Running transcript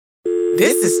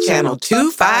This is Channel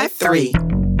 253.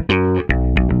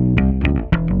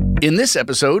 In this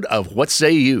episode of What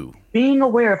Say You? Being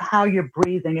aware of how you're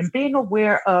breathing and being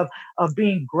aware of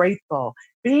being grateful,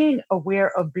 being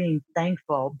aware of being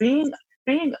thankful, being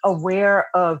aware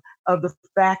of the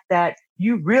fact that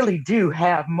you really do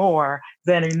have more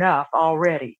than enough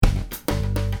already.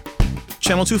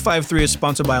 Channel 253 is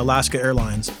sponsored by Alaska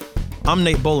Airlines. I'm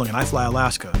Nate Bowling and I fly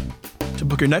Alaska. To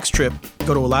book your next trip,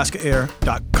 go to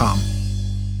alaskaair.com.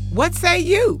 What say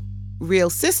you? Real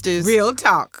sisters, real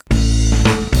talk.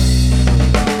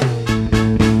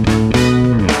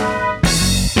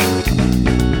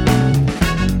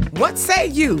 What say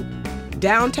you?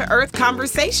 Down-to-earth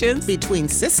conversations between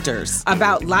sisters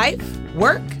about life,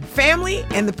 work, family,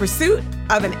 and the pursuit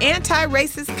of an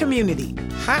anti-racist community.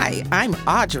 Hi, I'm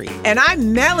Audrey. And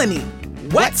I'm Melanie.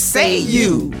 What say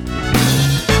you?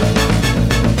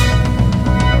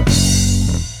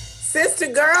 Sister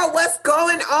girl, what's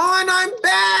going on? I'm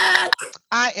back.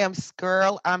 I am,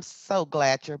 girl. I'm so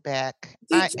glad you're back.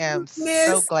 I am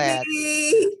so glad.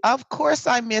 Me? Of course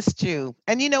I missed you.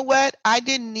 And you know what? I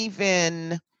didn't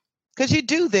even, because you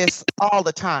do this all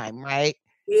the time, right?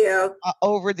 Yeah.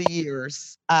 Over the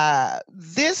years.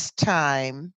 This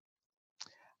time,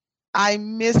 I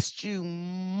missed you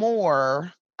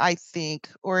more, I think,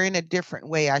 or in a different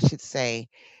way, I should say,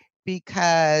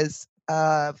 because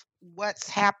of what's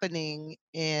happening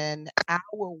in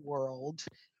our world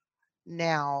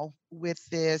now with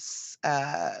this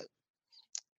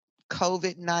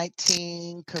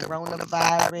COVID-19,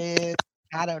 coronavirus,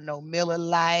 I don't know, Miller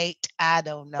Lite, I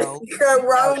don't know.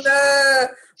 Corona,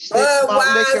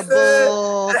 liquor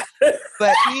bull.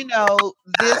 But you know,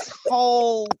 this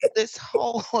whole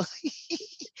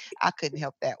I couldn't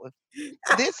help that one.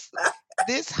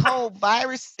 This whole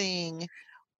virus thing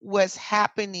was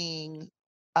happening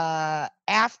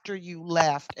after you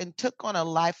left and took on a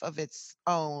life of its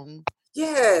own.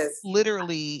 Yes.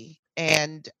 Literally.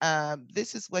 And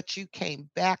this is what you came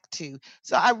back to.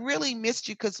 So I really missed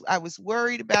you because I was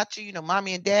worried about you. You know,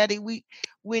 mommy and daddy,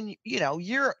 when you know,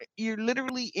 you're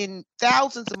literally in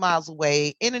thousands of miles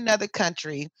away in another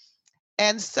country.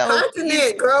 And so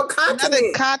continent, girl, another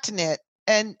continent.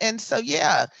 And so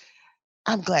yeah,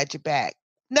 I'm glad you're back.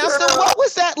 Now, girl. So what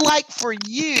was that like for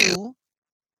you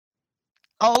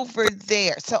over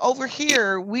there? So over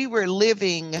here, we were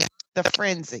living the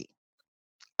frenzy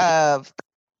of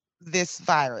this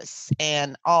virus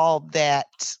and all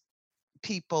that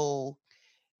people,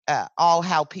 all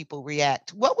how people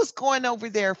react. What was going over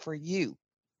there for you?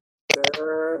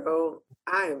 Girl,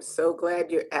 I am so glad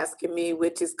you're asking me,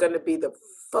 which is going to be the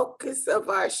focus of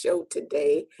our show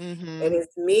today. Mm-hmm. And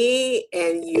it's me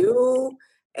and you.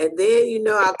 And then, you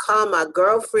know, I'll call my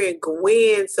girlfriend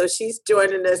Gwen. So she's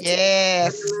joining us.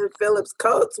 Yes. Today. Phillips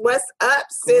Coates. What's up,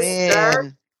 sister?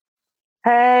 Gwen.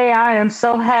 Hey, I am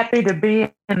so happy to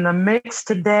be in the mix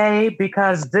today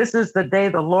because this is the day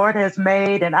the Lord has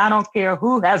made, and I don't care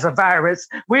who has a virus.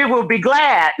 We will be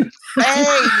glad. Amen.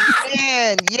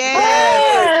 Yes.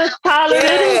 Yes.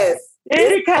 Hallelujah.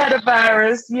 Any kind of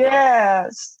virus.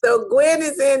 Yes. So Gwen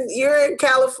you're in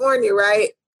California,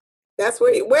 right? That's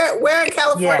where where in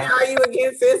California are you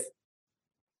again, sis?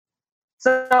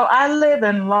 So I live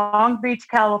in Long Beach,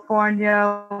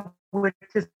 California, which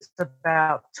is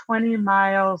about 20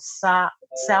 miles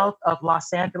south of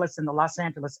Los Angeles in the Los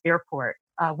Angeles airport.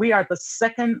 We are the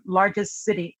second largest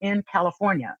city in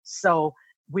California. So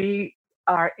we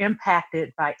are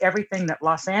impacted by everything that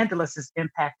Los Angeles is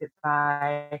impacted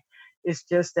by. It's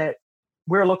just that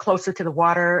we're a little closer to the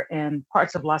water and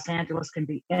parts of Los Angeles can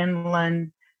be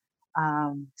inland.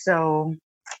 So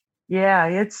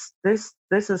yeah, this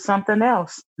is something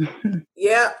else.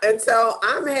 Yeah, and so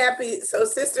I'm happy. So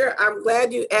sister, I'm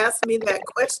glad you asked me that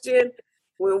question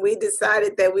when we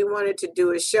decided that we wanted to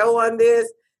do a show on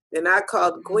this. Then I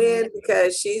called Gwen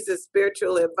because she's a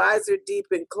spiritual advisor deep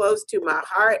and close to my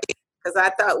heart because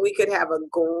I thought we could have a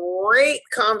great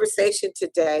conversation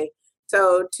today.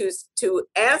 So to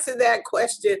answer that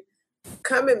question,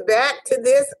 coming back to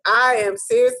this, I am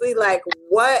seriously like,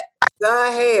 what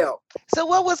the hell? So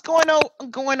what was going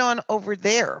on over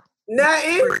there?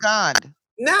 Nothing.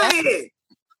 Nothing.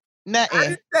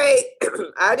 I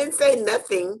didn't say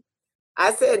nothing.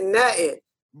 I said nothing.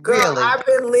 Girl, really? I've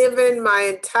been living my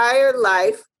entire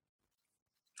life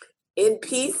in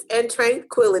peace and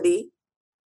tranquility.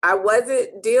 I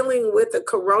wasn't dealing with a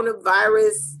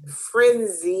coronavirus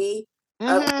frenzy.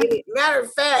 Matter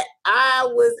of fact, I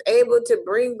was able to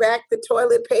bring back the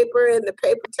toilet paper and the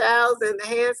paper towels and the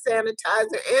hand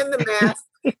sanitizer and the mask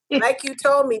like you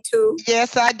told me to.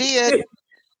 Yes, I did.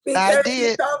 Because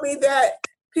you told me that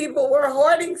people were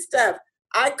hoarding stuff.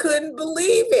 I couldn't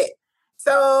believe it.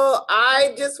 So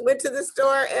I just went to the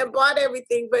store and bought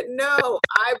everything. But no,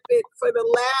 for the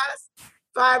last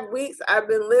 5 weeks, I've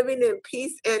been living in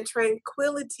peace and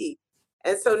tranquility.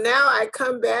 And so now I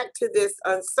come back to this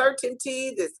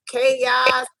uncertainty, this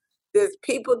chaos, this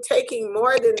people taking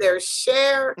more than their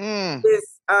share,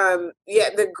 this,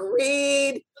 the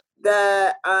greed,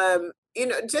 the,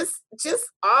 just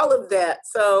all of that.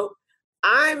 So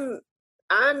I'm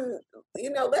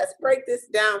let's break this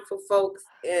down for folks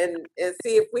and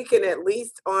see if we can, at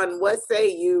least on What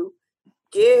Say You,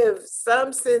 give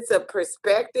some sense of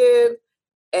perspective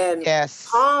and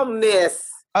calmness.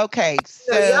 Okay,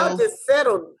 so y'all just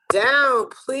settle down,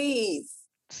 please.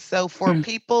 So for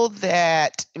people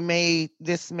that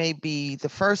this may be the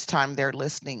first time they're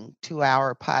listening to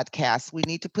our podcast, we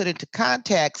need to put into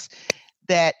context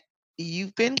that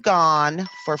you've been gone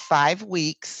for 5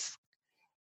 weeks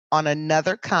on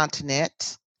another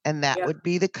continent, and that would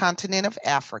be the continent of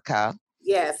Africa.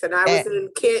 Yes, and I was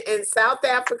in South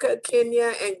Africa,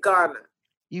 Kenya, and Ghana.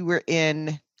 You were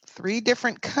in 3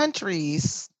 different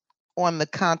countries on the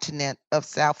continent of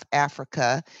South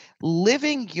Africa,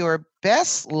 living your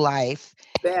best life,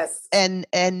 and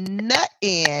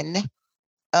nutting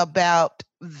about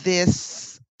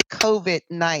this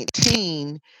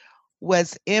COVID-19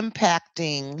 was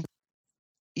impacting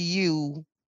you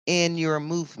in your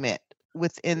movement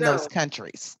within those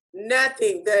countries.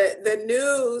 Nothing. The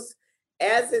news,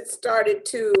 as it started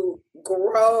to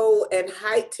grow and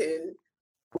heighten,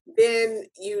 then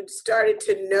you started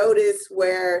to notice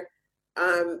where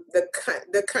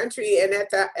the country, and at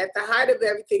the height of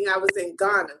everything, I was in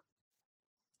Ghana.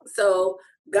 So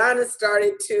Ghana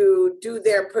started to do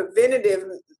their preventative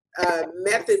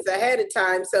methods ahead of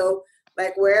time. So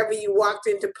like wherever you walked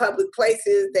into public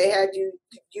places, they had you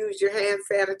use your hand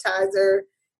sanitizer,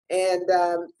 and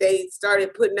they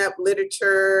started putting up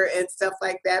literature and stuff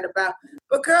like that about.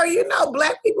 But girl,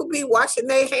 Black people be washing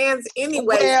their hands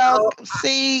anyway. Well, so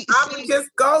I would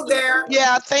just go there.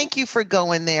 Yeah, thank you for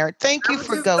going there. Thank you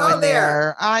for going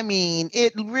there. I mean,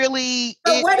 it really.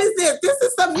 So what is this? This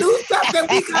is some new stuff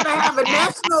that we gotta have a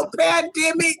national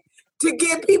pandemic to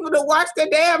get people to wash their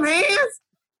damn hands.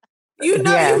 You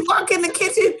walk in the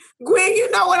kitchen, Gwen,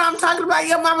 you know what I'm talking about.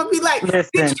 Your mama be like,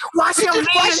 Listen, did you wash your hands?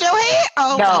 Wash your hands?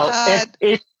 Oh, no,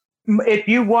 God. if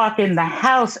you walk in the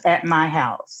house at my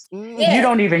house, you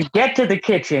don't even get to the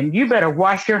kitchen. You better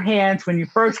wash your hands when you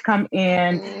first come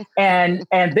in, and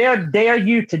they'll dare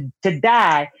you to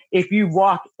die if you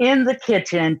walk in the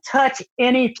kitchen, touch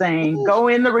anything, go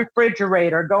in the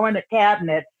refrigerator, go in the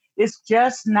cabinet. It's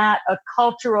just not a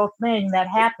cultural thing that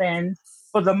happens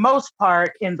for the most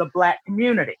part in the Black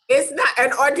community. It's not,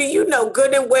 or do you know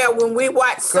good and well when we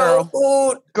watch Soul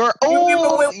Food? Girl,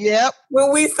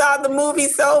 when we saw the movie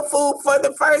Soul Food for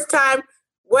the first time,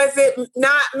 was it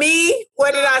not me?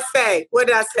 What did I say?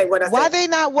 Why they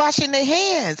not washing their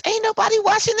hands? Ain't nobody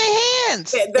washing their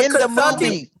hands in the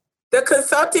movie. The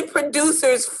consulting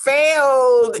producers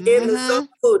failed in the Soul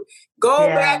Food. Go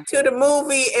back to the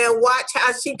movie and watch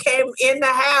how she came in the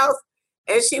house.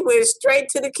 And she went straight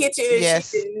to the kitchen and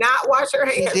she did not wash her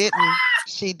hands.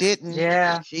 She didn't.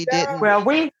 Yeah. She didn't. Well,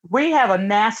 we have a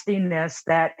nastiness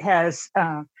that has,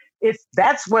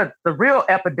 that's what the real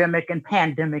epidemic and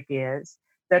pandemic is,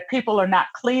 that people are not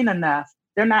clean enough.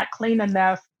 They're not clean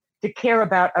enough to care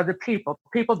about other people.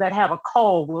 People that have a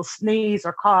cold will sneeze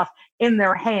or cough in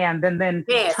their hand and then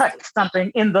touch something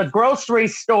in the grocery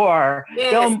store.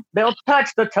 They'll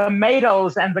touch the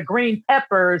tomatoes and the green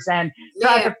peppers and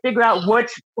try to figure out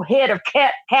which head of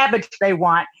cabbage they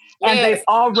want. And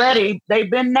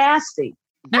they've been nasty.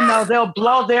 They'll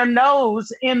blow their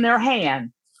nose in their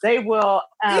hand. They will,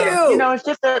 it's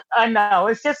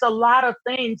just a lot of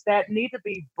things that need to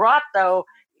be brought, though.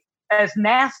 As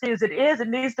nasty as it is, it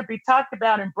needs to be talked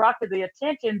about and brought to the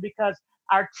attention, because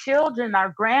our children,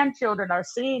 our grandchildren are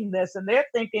seeing this and they're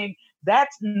thinking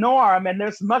that's norm, and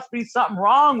there must be something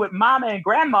wrong with mama and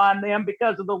grandma and them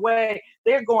because of the way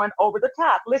they're going over the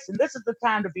top. Listen, this is the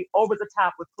time to be over the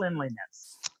top with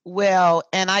cleanliness. Well,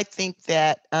 and I think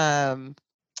that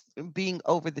being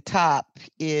over the top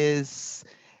is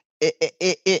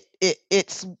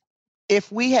it's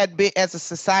if we had been as a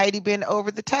society been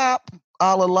over the top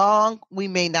all along, we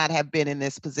may not have been in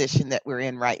this position that we're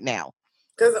in right now.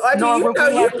 Because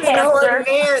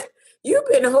you've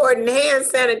been hoarding hand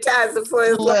sanitizer for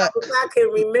as long as I can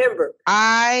remember.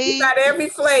 You got every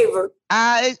flavor.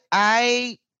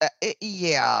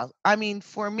 Yeah. I mean,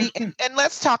 for me, and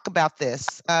let's talk about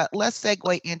this. Let's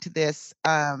segue into this.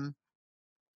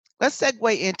 Let's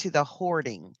segue into the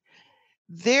hoarding.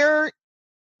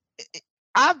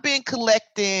 I've been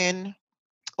collecting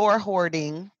or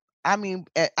hoarding. I mean,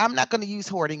 I'm not going to use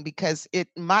hoarding because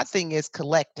my thing is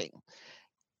collecting.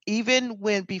 Even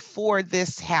when before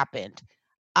this happened,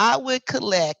 I would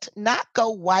collect, not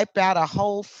go wipe out a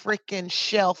whole freaking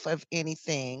shelf of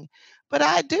anything, but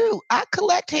I do. I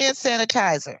collect hand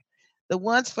sanitizer, the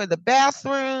ones for the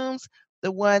bathrooms,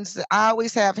 the ones that I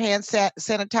always have hand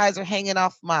sanitizer hanging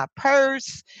off my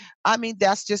purse. I mean,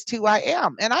 that's just who I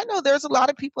am. And I know there's a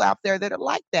lot of people out there that are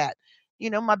like that.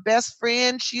 My best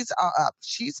friend, she's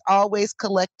always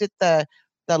collected the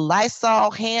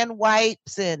Lysol hand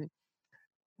wipes,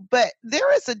 but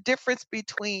there is a difference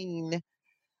between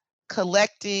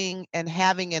collecting and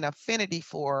having an affinity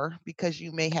for, because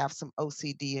you may have some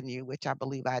OCD in you, which I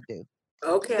believe I do.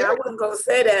 Okay, I wasn't going to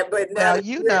say that, but now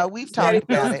well, we've talked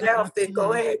about it. Then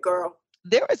go ahead, girl.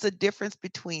 There is a difference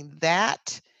between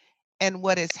that and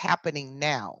what is happening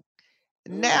now.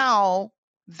 Now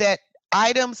that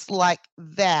items like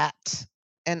that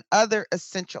and other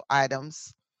essential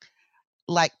items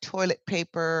like toilet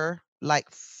paper, like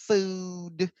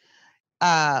food,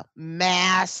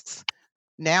 masks.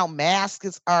 Now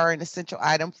masks are an essential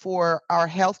item for our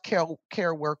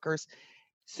healthcare workers.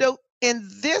 So in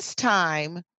this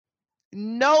time,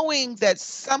 knowing that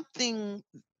something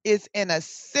is an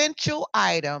essential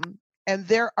item and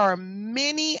there are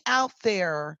many out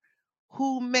there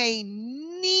who may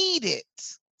need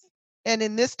it, and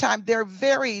in this time their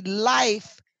very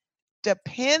life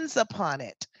depends upon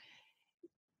it,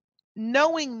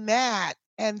 knowing that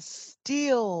and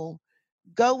still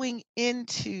going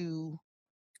into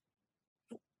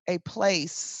a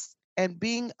place and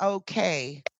being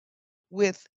okay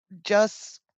with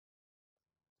just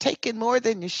taking more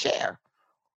than your share,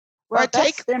 or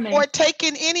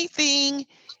taking anything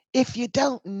if you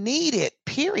don't need it,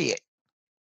 period.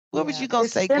 What was you going to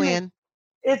say, Gwen?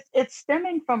 It's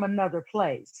stemming from another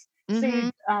place.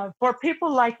 See, for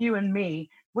people like you and me,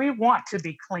 we want to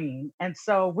be clean. And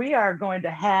so we are going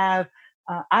to have,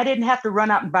 I didn't have to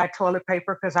run out and buy toilet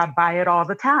paper because I buy it all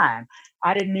the time.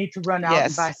 I didn't need to run out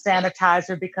and buy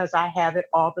sanitizer because I have it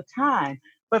all the time.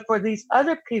 But for these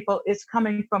other people, it's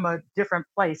coming from a different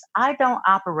place. I don't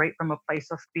operate from a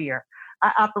place of fear.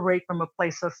 I operate from a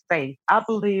place of faith. I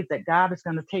believe that God is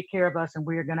going to take care of us and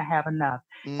we are going to have enough.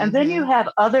 And then you have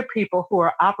other people who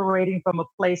are operating from a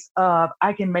place of,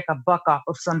 I can make a buck off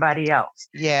of somebody else.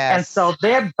 Yes. And so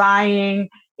they're buying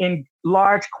in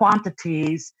large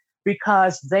quantities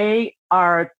because they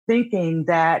are thinking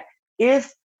that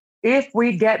if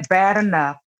we get bad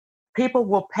enough, people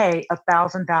will pay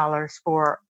 $1,000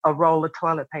 for a roll of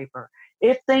toilet paper.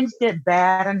 If things get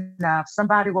bad enough,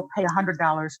 somebody will pay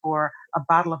 $100 for a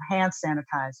bottle of hand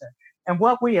sanitizer. And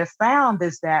what we have found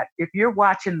is that if you're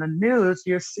watching the news,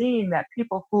 you're seeing that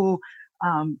people who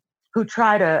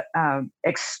try to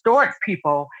extort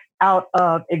people out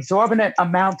of exorbitant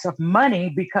amounts of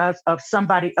money because of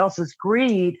somebody else's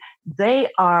greed, they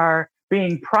are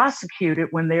being prosecuted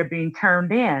when they're being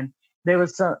turned in. There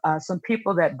was some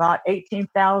people that bought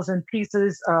 18,000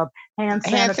 pieces of hand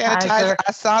sanitizer.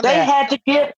 I saw that. They had to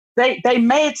give. They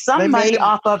made some money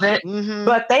off of it,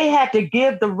 but they had to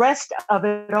give the rest of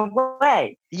it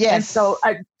away. Yes. And so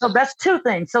that's two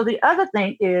things. So the other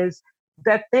thing is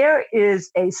that there is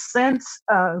a sense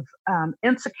of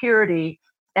insecurity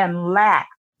and lack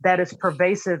that is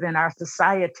pervasive in our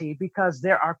society, because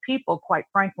there are people, quite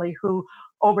frankly, who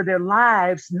over their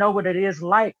lives know what it is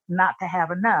like not to have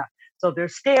enough. So they're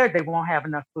scared they won't have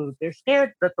enough food. They're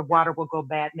scared that the water will go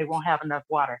bad and they won't have enough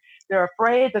water. They're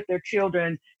afraid that their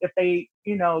children, if they,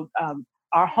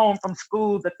 are home from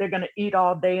school, that they're going to eat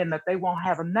all day and that they won't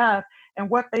have enough.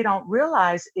 And what they don't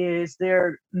realize is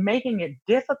they're making it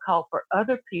difficult for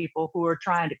other people who are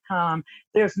trying to come.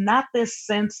 There's not this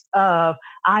sense of,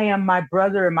 I am my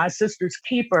brother and my sister's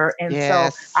keeper. And so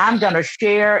I'm going to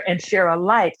share and share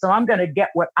alike. So I'm going to get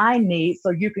what I need so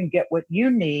you can get what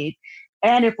you need.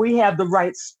 And if we have the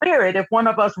right spirit, if one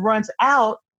of us runs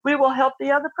out, we will help the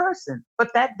other person. But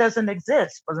that doesn't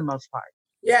exist for the most part.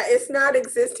 Yeah, it's not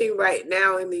existing right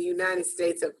now in the United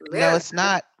States of America. No, it's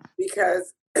not.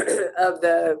 Because of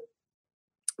the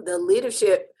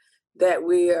leadership that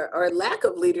we are, or lack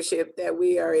of leadership that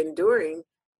we are enduring,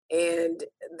 and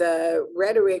the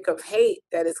rhetoric of hate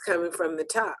that is coming from the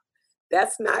top.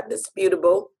 That's not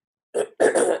disputable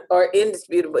or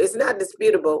indisputable. It's not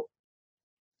disputable.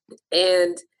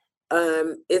 And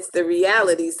it's the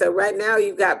reality. So right now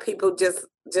you've got people just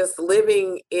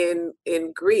living in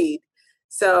greed.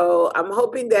 So I'm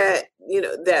hoping that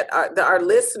that our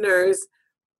listeners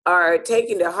are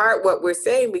taking to heart what we're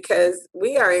saying, because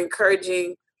we are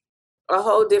encouraging a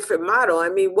whole different model. I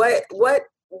mean, what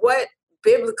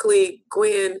biblically,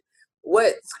 Gwen,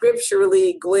 what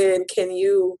scripturally, Gwen, can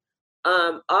you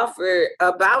offer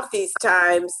about these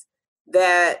times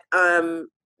that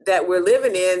that we're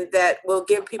living in that will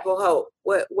give people hope?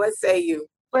 What say you?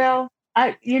 Well,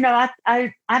 I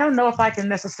don't know if I can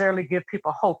necessarily give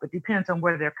people hope. It depends on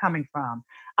where they're coming from.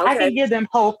 I Okay. can give them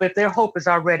hope if their hope is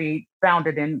already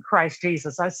founded in Christ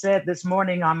Jesus. I said this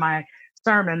morning on my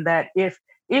sermon that if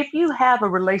you have a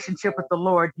relationship with the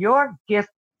Lord, your gift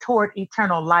toward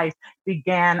eternal life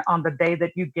began on the day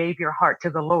that you gave your heart to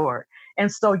the Lord.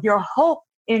 And so your hope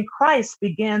in Christ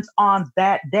begins on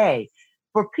that day.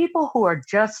 For people who are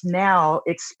just now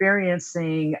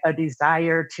experiencing a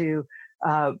desire to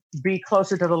be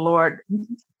closer to the Lord,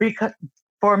 because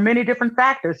for many different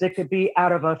factors. It could be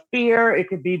out of a fear. It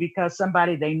could be because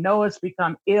somebody they know has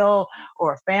become ill,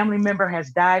 or a family member has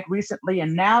died recently,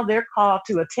 and now they're called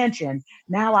to attention.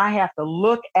 Now I have to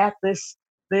look at this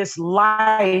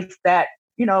life that,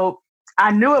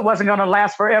 I knew it wasn't going to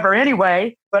last forever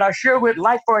anyway, but I sure would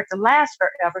like for it to last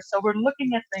forever. So we're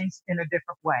looking at things in a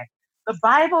different way. The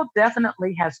Bible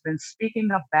definitely has been speaking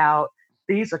about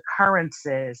these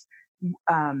occurrences,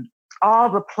 um,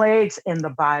 all the plagues in the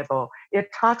Bible. It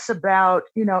talks about,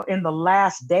 in the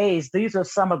last days, these are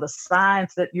some of the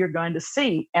signs that you're going to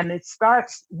see. And it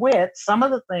starts with some of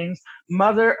the things: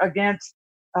 mother against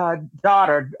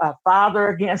daughter, father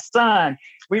against son.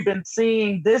 We've been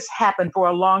seeing this happen for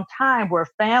a long time, where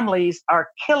families are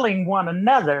killing one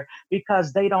another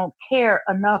because they don't care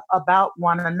enough about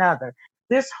one another.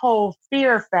 This whole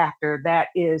fear factor that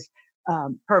is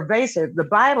pervasive. The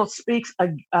Bible speaks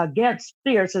against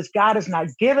fear. It says God has not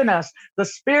given us the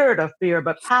spirit of fear,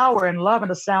 but power and love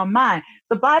and a sound mind.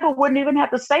 The Bible wouldn't even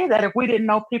have to say that if we didn't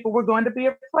know people were going to be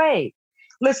afraid.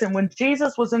 Listen, when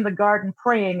Jesus was in the garden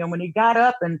praying, and when he got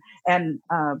up and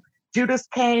Judas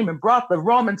came and brought the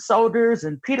Roman soldiers,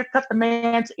 and Peter cut the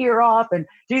man's ear off, and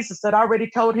Jesus had already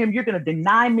told him, "You're going to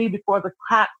deny me before the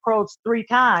cock crows 3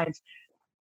 times."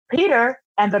 Peter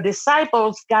and the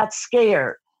disciples got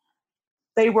scared.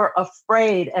 They were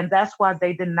afraid, and that's why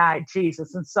they denied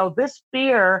Jesus. And so this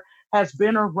fear has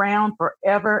been around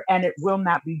forever, and it will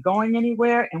not be going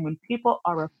anywhere. And when people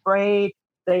are afraid,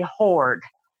 they hoard.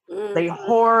 They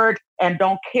hoard and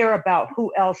don't care about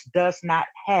who else does not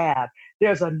have.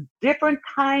 There's a different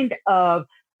kind of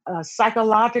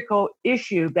psychological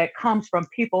issue that comes from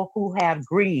people who have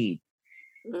greed.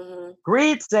 Mm-hmm.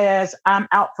 Greed says, I'm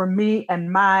out for me and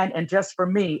mine and just for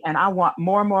me, and I want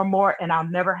more, more, more, and I'll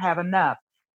never have enough.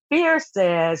 Fear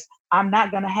says, I'm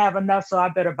not going to have enough, so I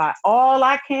better buy all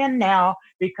I can now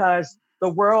because the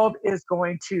world is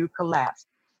going to collapse.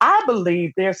 I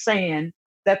believe they're saying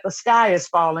that the sky is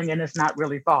falling and it's not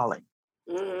really falling.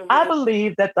 Mm-hmm. I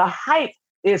believe that the hype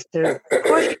is to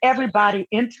push everybody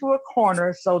into a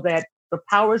corner so that the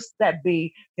powers that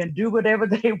be can do whatever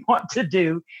they want to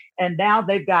do. And now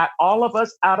they've got all of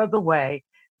us out of the way.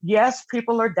 Yes,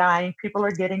 people are dying, people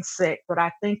are getting sick, but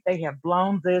I think they have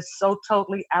blown this so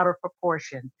totally out of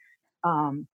proportion.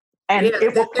 And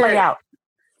it will play out.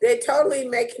 They're totally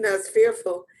making us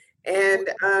fearful. And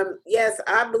yes,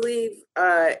 I believe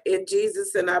in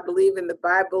Jesus, and I believe in the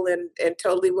Bible, and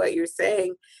totally what you're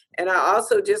saying. And I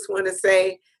also just want to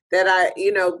say that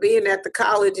being at the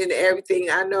college and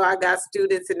everything, I know I got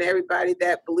students and everybody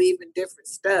that believe in different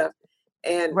stuff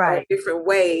and Right. different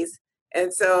ways.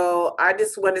 And so I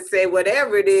just want to say,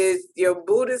 whatever it is, your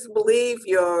Buddhist belief,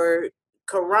 your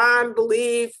Quran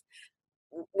belief,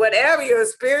 whatever your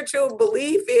spiritual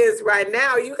belief is right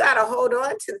now, you got to hold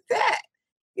on to that,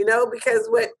 because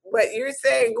what you're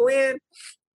saying, Gwen,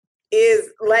 is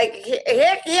like,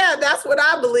 heck yeah, that's what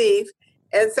I believe.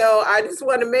 And so I just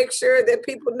want to make sure that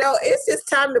people know it's just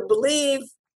time to believe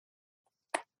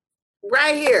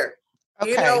right here.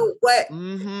 Okay. You know what?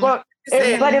 Mm-hmm. Well,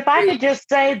 but if I could just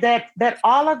say that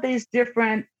all of these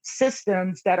different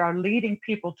systems that are leading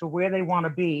people to where they want to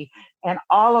be, and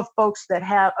all of folks that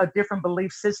have a different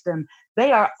belief system,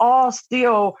 they are all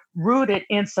still rooted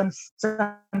in some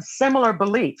similar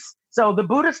beliefs. So the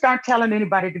Buddhists aren't telling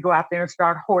anybody to go out there and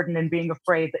start hoarding and being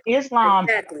afraid. The Islam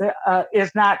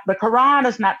is not, the Quran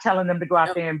is not telling them to go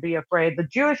out there and be afraid. The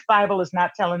Jewish Bible is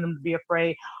not telling them to be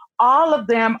afraid. All of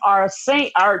them are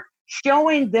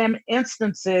showing them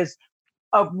instances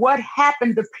of what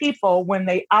happened to people when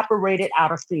they operated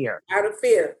out of fear. Out of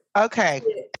fear. Okay.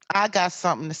 I got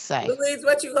something to say. Louise,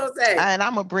 what you gonna say? And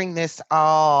I'm gonna bring this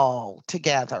all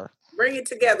together. Bring it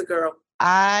together, girl.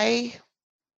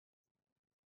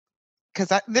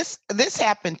 Because this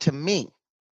happened to me.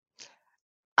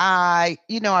 I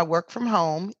work from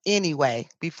home anyway.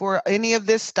 Before any of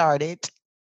this started,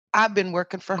 I've been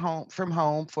working from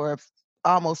home for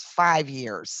almost 5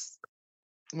 years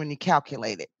when you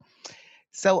calculate it.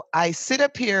 So I sit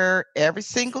up here every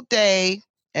single day,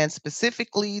 and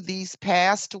specifically these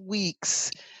past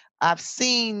weeks, I've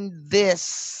seen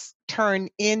this turn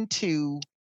into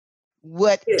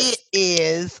what Yes. it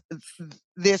is,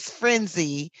 this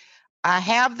frenzy. I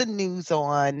have the news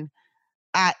on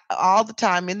all the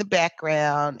time in the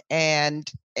background, and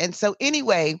so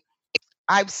anyway,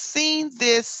 I've seen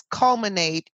this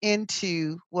culminate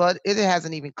into, well, it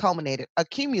hasn't even culminated,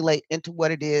 accumulate into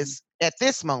what it is at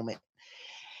this moment.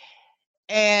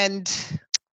 And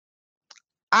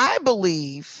I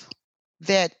believe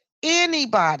that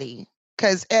anybody,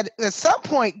 because at some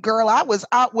point, girl, I was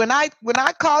out when I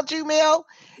called you, Mel,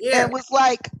 Yeah. and was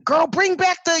like, girl, bring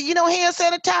back the, hand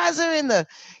sanitizer and the,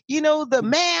 the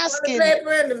mask Toilet and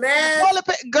paper and the mask. toilet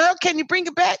paper. Girl, can you bring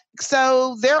it back?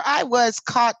 So there I was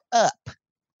caught up.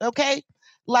 Okay.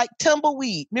 Like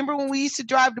tumbleweed. Remember when we used to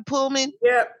drive to Pullman?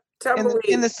 Yep. Tumbleweed.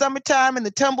 In the summertime and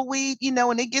the tumbleweed,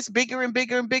 and it gets bigger and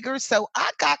bigger and bigger. So I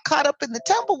got caught up in the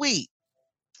tumbleweed.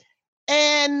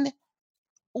 And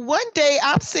one day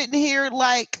I'm sitting here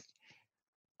like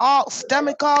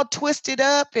stomach all twisted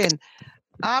up, and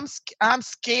I'm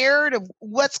scared of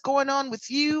what's going on with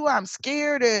you. I'm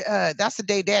scared of, that's the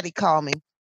day Daddy called me.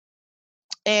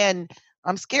 And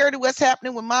I'm scared of what's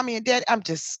happening with Mommy and Daddy. I'm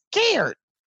just scared.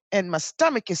 And my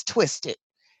stomach is twisted.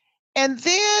 And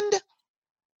then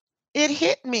it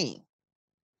hit me.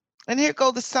 And here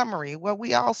go the summary. What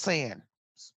we all saying.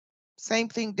 Same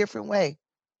thing, different way.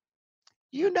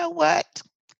 You know what?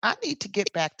 I need to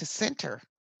get back to center.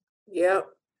 Yep.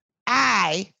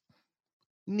 I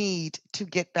need to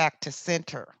get back to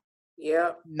center.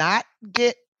 Yep. Not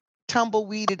get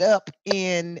tumbleweeded up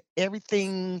in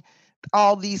everything,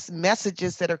 all these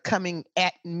messages that are coming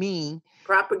at me,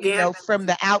 Propaganda. from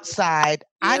the outside.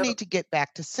 I Yep. need to get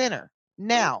back to center.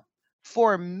 Now,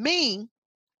 for me,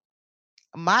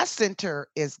 my center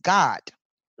is God.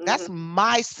 That's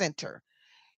my center.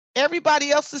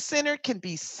 Everybody else's center can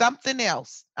be something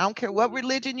else. I don't care what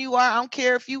religion you are. I don't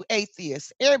care if you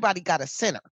atheist. Everybody got a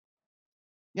center.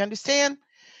 You understand?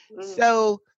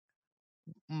 So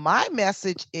my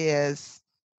message is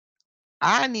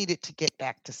I needed to get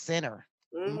back to center.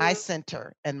 My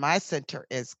center, and my center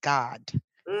is God.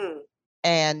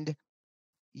 And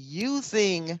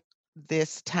using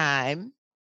this time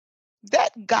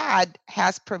that God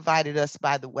has provided us,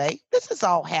 by the way, this is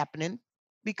all happening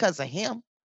because of him,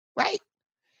 right?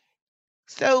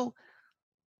 So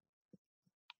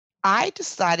I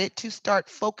decided to start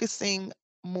focusing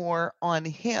more on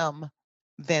him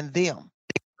than them,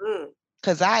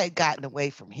 because I had gotten away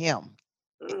from him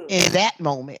in that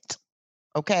moment.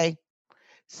 Okay.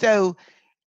 So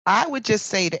I would just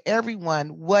say to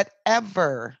everyone,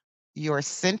 whatever your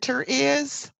center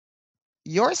is,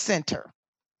 your center.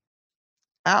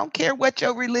 I don't care what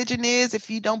your religion is. If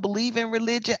you don't believe in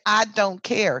religion, I don't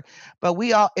care. But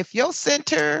if your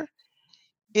center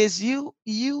is you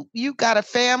got a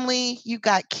family, you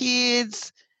got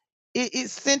kids,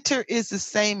 center is the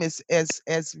same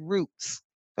as roots.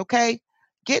 Okay.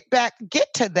 Get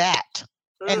to that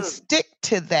and stick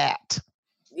to that.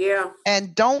 Yeah.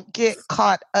 And don't get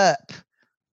caught up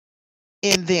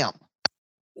in them.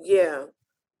 Yeah.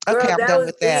 Okay, Girl, I'm done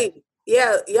with that. Deep.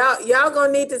 Yeah, y'all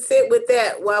gonna need to sit with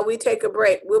that while we take a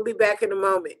break. We'll be back in a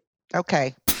moment.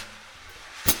 Okay.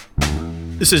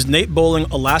 This is Nate Bowling,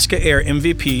 Alaska Air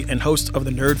MVP and host of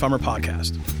the Nerd Farmer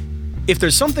podcast. If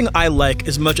there's something I like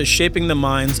as much as shaping the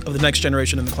minds of the next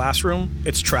generation in the classroom,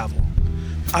 it's travel.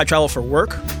 I travel for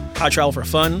work, I travel for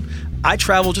fun, I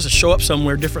travel just to show up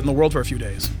somewhere different in the world for a few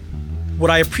days. What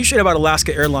I appreciate about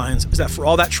Alaska Airlines is that for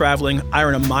all that traveling, I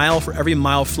earn a mile for every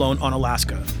mile flown on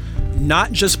Alaska.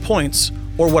 Not just points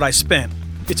or what I spent.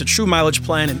 It's a true mileage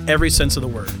plan in every sense of the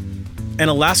word. And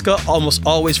Alaska almost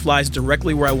always flies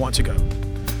directly where I want to go.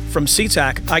 From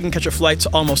SeaTac, I can catch a flight to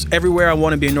almost everywhere I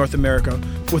want to be in North America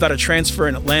without a transfer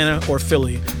in Atlanta or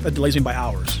Philly that delays me by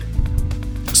hours.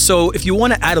 So if you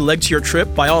want to add a leg to your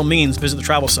trip, by all means, visit the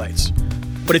travel sites.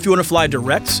 But if you want to fly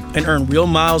direct and earn real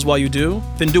miles while you do,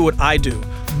 then do what I do.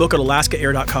 Book at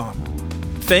alaskaair.com.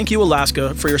 Thank you,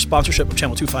 Alaska, for your sponsorship of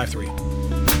Channel 253.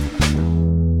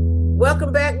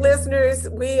 Welcome back, listeners.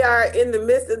 We are in the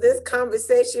midst of this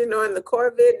conversation on the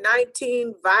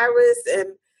COVID-19 virus.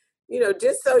 And,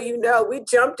 just so you know, we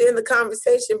jumped in the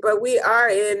conversation, but we are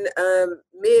in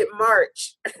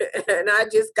mid-March. And I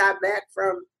just got back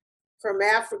from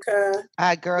Africa.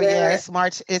 Girl, yeah, it's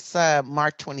March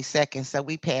 22nd, so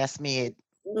we passed mid.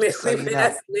 We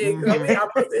passed mid, girl. We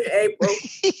almost in April.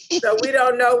 So we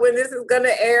don't know when this is going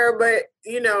to air, but,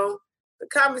 the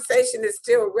conversation is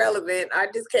still relevant. I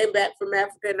just came back from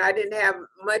Africa and I didn't have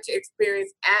much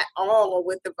experience at all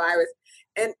with the virus.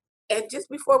 And and just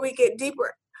before we get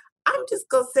deeper, I'm just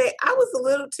gonna say I was a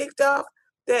little ticked off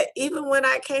that even when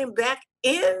I came back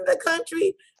in the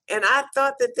country and I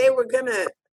thought that they were gonna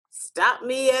stop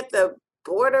me at the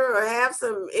border or have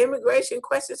some immigration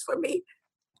questions for me,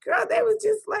 girl, they was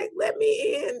just like, let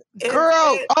me in. And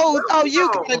Girl, said, oh, "Welcome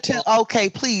you home." gonna tell? Okay,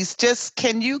 please, just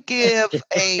can you give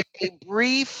a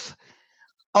brief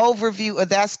overview of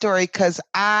that story? Because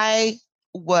I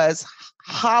was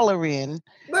hollering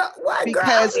But what, girl?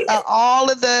 because all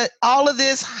of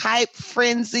this hype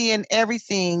frenzy and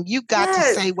everything. You got to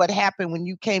Yes. say what happened when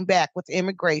you came back with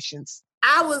immigrations.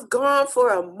 I was gone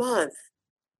for a month.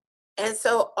 And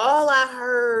so all I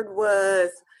heard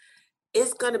was,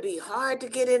 it's going to be hard to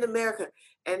get in America.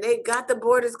 And they got the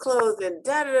borders closed and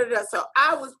da-da-da-da. So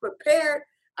I was prepared.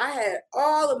 I had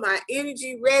all of my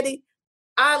energy ready.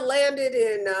 I landed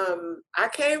in, I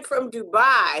came from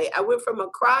Dubai. I went from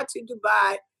Accra to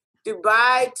Dubai,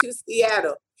 Dubai to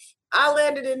Seattle. I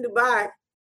landed in Dubai.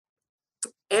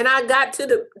 And I got to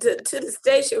the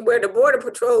station where the Border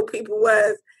Patrol people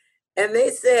was. And they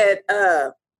said,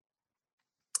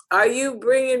 are you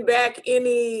bringing back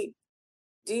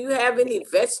do you have any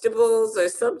vegetables or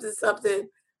something?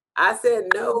 I said,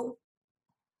 no.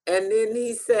 And then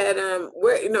he said,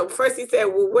 first he said,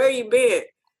 well, where you been?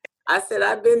 I said,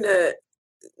 I've been to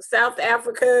South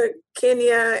Africa,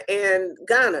 Kenya, and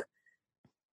Ghana.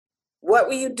 What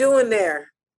were you doing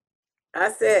there?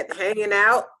 I said, hanging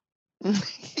out.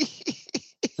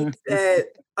 He said,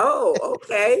 oh,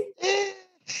 okay.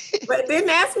 But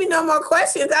didn't ask me no more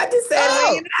questions. I just said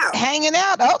hanging out. Hanging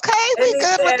out. Okay, we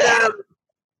good with that.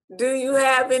 Do you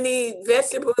have any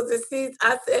vegetables and seeds?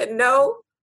 I said no.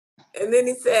 And then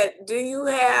he said, do you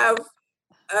have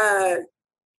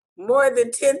more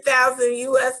than 10,000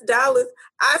 US dollars?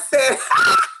 I said,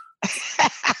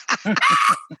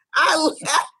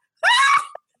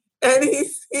 and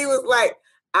he was like,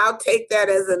 I'll take that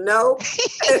as a no.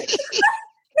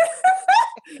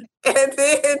 And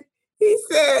then he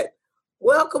said,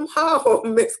 welcome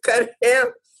home, Miss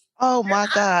Cunningham. Oh my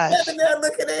gosh. I'm there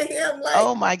looking at him like,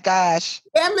 oh my gosh.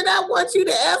 Damn it, I want you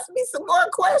to ask me some more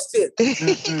questions.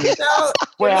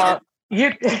 Well,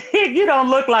 you don't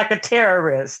look like a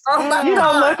terrorist. Oh my you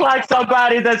God. don't look like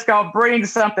somebody that's gonna bring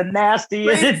something nasty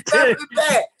in. And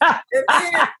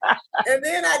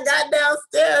then I got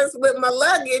downstairs with my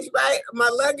luggage, right? My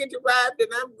luggage arrived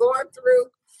and I'm going through.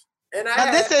 And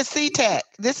this is SeaTac.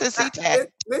 This is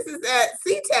SeaTac. This is at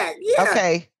SeaTac, yeah.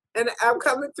 Okay. And I'm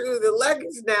coming through the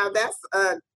luggage now. That's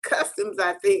customs,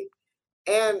 I think.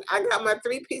 And I got my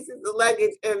 3 pieces of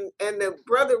luggage, and the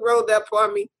brother rolled up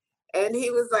on me, and he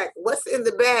was like, "What's in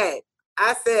the bag?"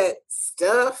 I said,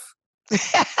 "Stuff."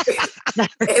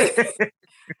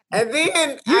 and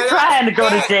then you're trying to go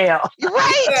to jail,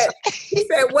 right? He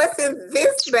said, "What's in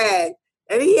this bag?"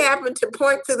 And he happened to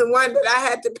point to the one that I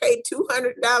had to pay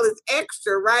 $200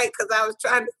 extra, right? Because I was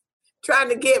trying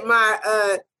to get my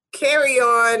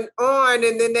carry-on,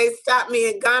 and then they stopped me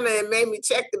in Ghana and made me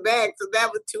check the bag. So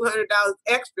that was $200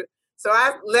 extra. So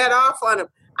I let off on him.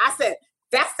 I said,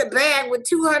 that's the bag with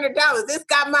 $200. It's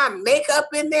got my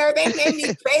makeup in there. They made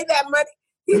me pay that money.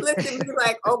 He looked at me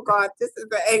like, oh God, this is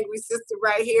the angry sister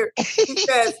right here. He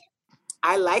says,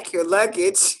 I like your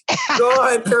luggage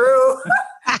going through.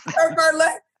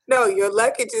 No, your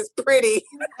luggage is pretty.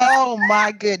 Oh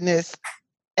my goodness.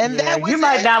 And yeah, you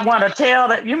might not want to tell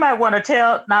that. You might want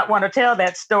to not want to tell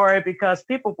that story because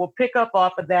people will pick up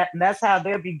off of that, and that's how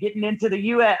they'll be getting into the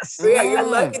U.S. Yeah, your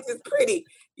luggage is pretty.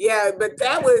 Yeah, but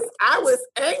I was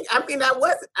angry. I mean, I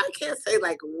can't say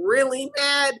like really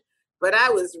mad, but I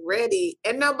was ready,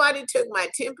 and nobody took my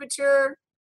temperature.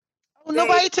 Oh,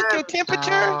 nobody took your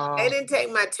temperature? They didn't take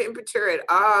my temperature at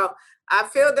all. I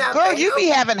filled out. Girl, you be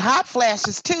having hot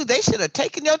flashes too. They should have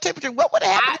taken your temperature. What would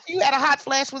have happened if you had a hot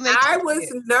flash when they took I was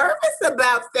nervous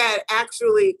about that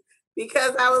actually,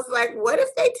 because I was like, what if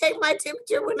they take my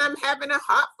temperature when I'm having a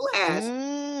hot flash?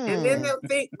 And then they'll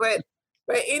think, but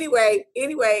anyway,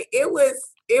 it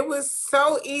was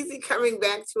so easy coming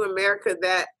back to America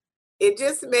that it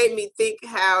just made me think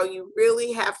how you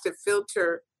really have to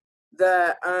filter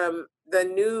the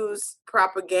news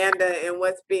propaganda and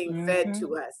what's being fed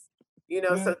to us.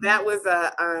 So that was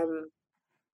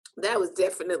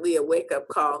definitely a wake-up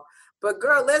call. But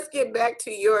girl, let's get back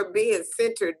to your being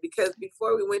centered, because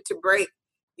before we went to break,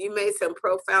 you made some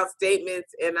profound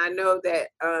statements, and I know that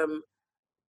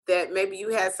that maybe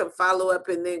you had some follow-up,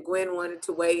 and then Gwen wanted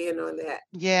to weigh in on that.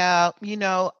 Yeah,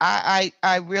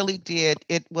 I really did.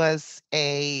 It was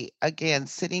again,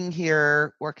 sitting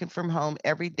here working from home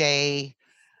every day,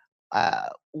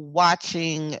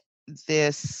 watching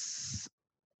this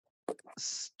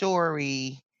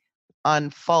story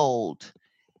unfold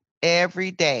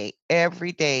every day,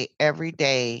 every day, every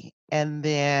day. And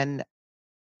then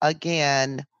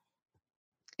again,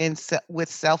 with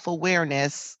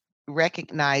self-awareness,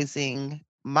 recognizing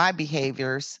my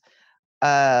behaviors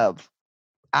of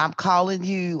I'm calling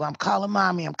you, I'm calling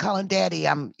mommy, I'm calling daddy,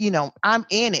 I'm in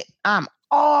it. I'm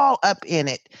all up in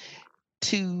it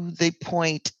to the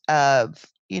point of,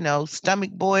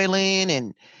 stomach boiling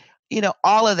and,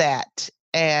 all of that.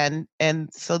 And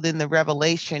so then the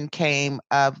revelation came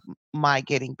of my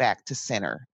getting back to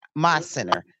center, my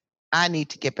center. I need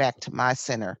to get back to my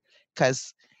center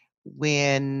because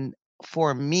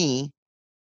for me,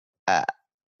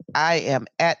 I am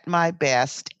at my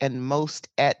best and most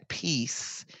at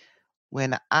peace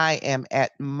when I am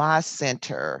at my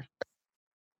center,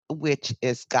 which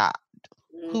is God.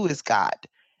 Who is God?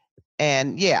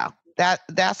 And yeah,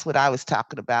 that's what I was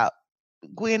talking about.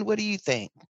 Gwen, what do you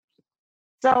think?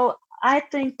 So I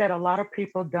think that a lot of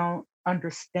people don't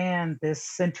understand this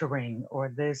centering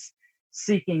or this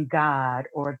seeking God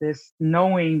or this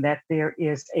knowing that there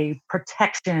is a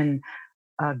protection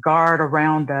guard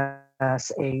around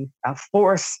us, a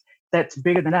force that's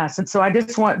bigger than us. And so I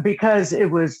just want, because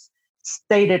it was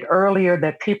stated earlier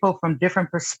that people from different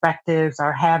perspectives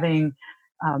are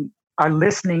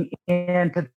listening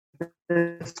in to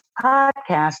this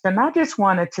podcast. And I just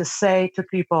wanted to say to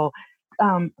people,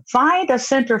 find a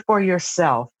center for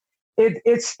yourself.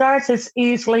 It starts as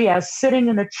easily as sitting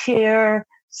in a chair,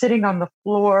 sitting on the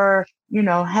floor,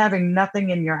 having nothing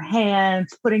in your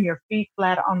hands, putting your feet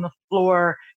flat on the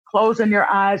floor, closing your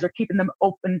eyes or keeping them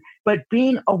open, but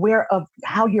being aware of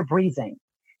how you're breathing.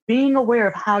 Being aware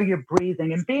of how you're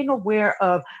breathing and being aware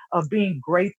of being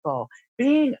grateful,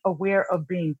 being aware of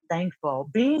being thankful,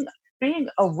 being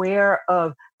aware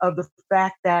of the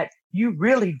fact that you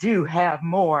really do have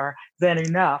more than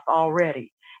enough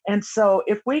already. And so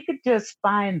if we could just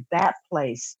find that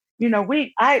place,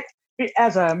 I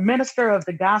as a minister of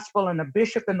the gospel and a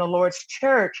bishop in the Lord's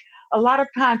church, a lot of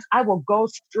times I will go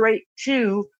straight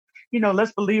to,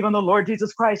 let's believe on the Lord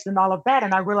Jesus Christ and all of that.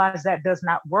 And I realize that does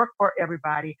not work for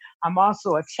everybody. I'm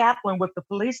also a chaplain with the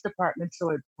police department,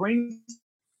 so it brings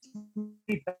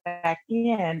me back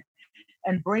in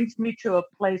and brings me to a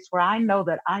place where I know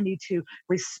that I need to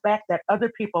respect that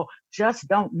other people just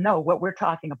don't know what we're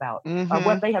talking about.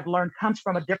 What they have learned comes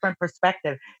from a different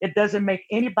perspective. It doesn't make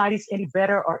anybody's any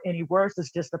better or any worse. It's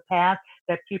just a path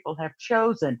that people have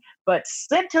chosen. But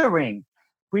centering,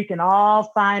 we can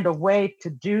all find a way to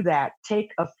do that.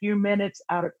 Take a few minutes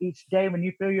out of each day when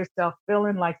you feel yourself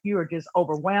feeling like you are just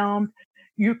overwhelmed.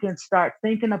 You can start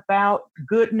thinking about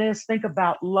goodness, think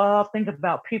about love, think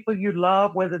about people you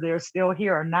love, whether they're still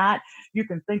here or not. You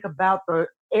can think about the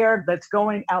air that's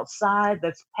going outside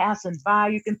that's passing by.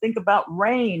 You can think about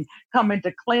rain coming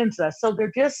to cleanse us. So there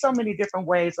are just so many different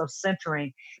ways of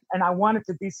centering. And I wanted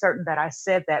to be certain that I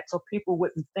said that so people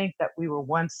wouldn't think that we were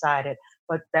one-sided,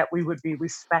 but that we would be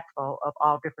respectful of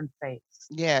all different faiths.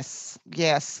 Yes.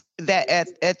 That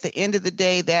at the end of the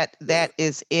day, that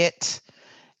is it.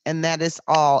 And that is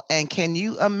all. And can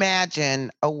you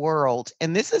imagine a world?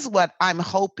 And this is what I'm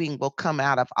hoping will come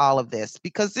out of all of this,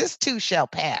 because this too shall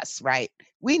pass, right?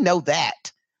 We know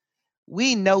that.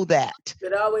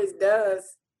 It always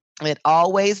does. It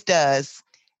always does.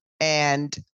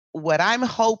 And what I'm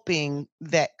hoping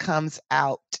that comes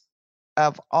out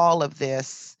of all of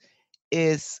this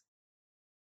is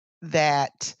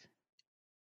that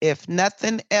if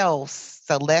nothing else,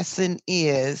 the lesson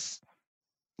is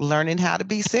learning how to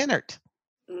be centered.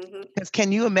 Because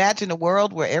can you imagine a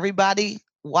world where everybody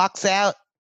walks out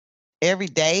every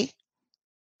day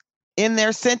in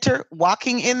their center,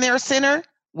 walking in their center,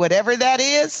 whatever that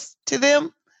is to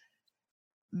them?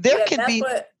 That's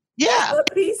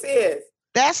what peace is.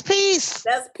 That's peace.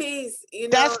 That's peace.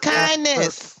 That's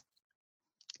kindness.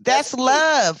 That's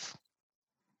love.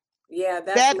 Yeah,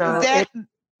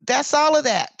 that's all of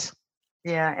that.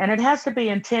 Yeah, and it has to be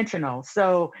intentional.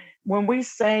 So when we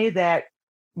say that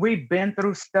we've been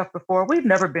through stuff before, we've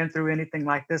never been through anything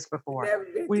like this before.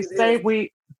 We say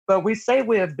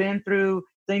we have been through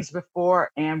things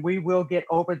before and we will get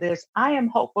over this. I am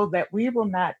hopeful that we will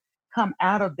not come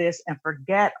out of this and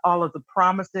forget all of the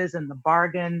promises and the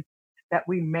bargain that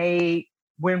we made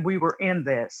when we were in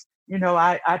this.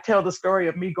 I tell the story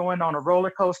of me going on a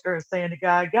roller coaster and saying to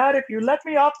God, if you let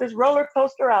me off this roller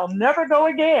coaster, I'll never go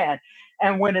again.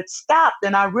 And when it stopped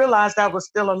and I realized I was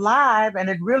still alive and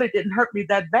it really didn't hurt me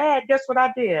that bad, guess what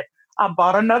I did? I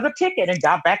bought another ticket and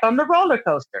got back on the roller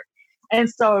coaster. And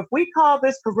so if we call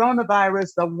this coronavirus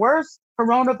the worst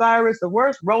coronavirus, the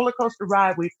worst roller coaster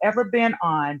ride we've ever been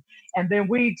on. And then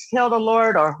we tell the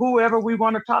Lord or whoever we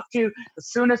want to talk to, as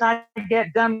soon as I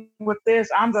get done with this,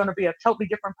 I'm going to be a totally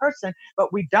different person.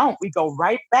 But we don't. We go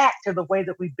right back to the way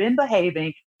that we've been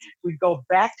behaving. We go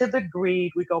back to the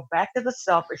greed. We go back to the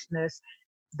selfishness.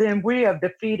 Then we have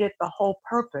defeated the whole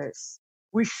purpose.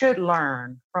 We should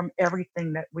learn from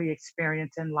everything that we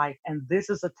experience in life. And this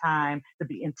is a time to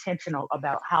be intentional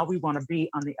about how we want to be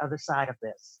on the other side of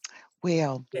this.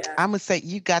 Well, Yeah. I'm gonna say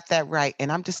you got that right,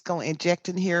 and I'm just gonna inject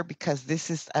in here because this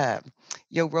is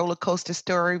your roller coaster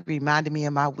story reminded me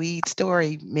of my weed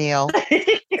story, Mel.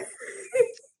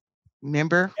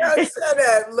 Remember? Oh, shut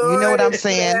up, Lord. You know what I'm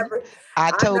saying?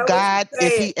 I know told what God you're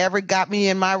if saying. He ever got me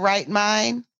in my right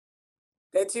mind,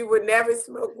 That you would never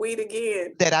smoke weed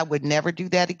again. that I would never do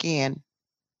that again,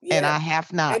 and Yeah. I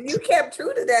have not. And you kept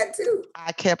true to that too.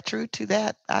 I kept true to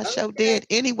that. I sure Okay. did.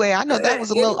 Anyway, I know that was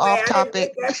a little Anyway, off I didn't topic.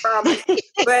 make that promise.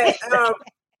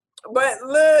 But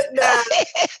look now,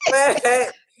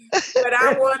 but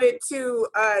I wanted to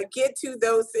get to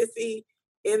though, Sissy,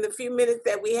 in the few minutes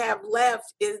that we have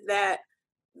left, is that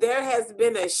there has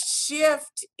been a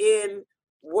shift in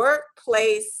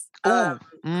workplace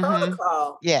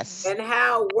protocol Yes. and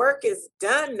how work is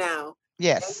done now. And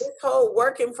Yes. this whole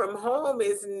working from home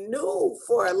is new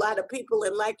for a lot of people.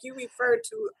 And like you referred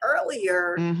to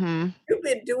earlier, you've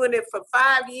been doing it for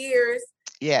 5 years.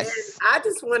 Yes. And I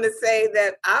just want to say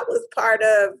that I was part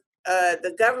of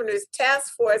the governor's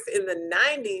task force in the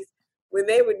 90s when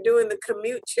they were doing the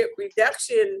commute chip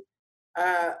reduction,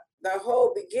 the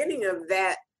whole beginning of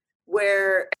that,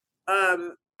 where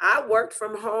I worked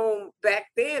from home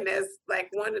back then as like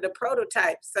one of the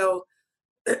prototypes. So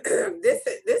this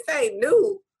ain't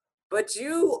new, but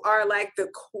you are like the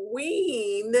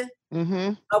queen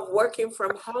of working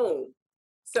from home.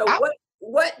 So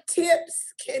what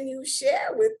tips can you share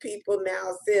with people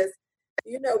now, sis?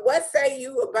 You know, what say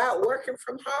you about working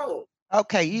from home?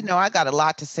 Okay, you know, I got a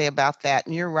lot to say about that,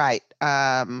 and you're right.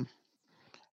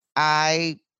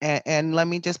 And let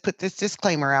me just put this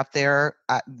disclaimer out there.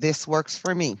 This works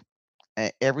for me.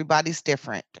 Everybody's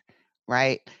different,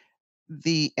 right?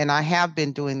 And I have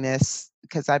been doing this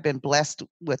because I've been blessed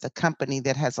with a company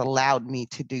that has allowed me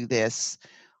to do this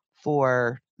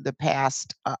for the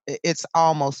past, it's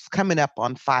almost coming up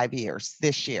on 5 years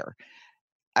this year.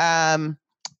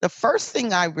 The first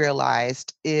thing I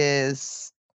realized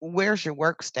is, where's your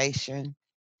workstation?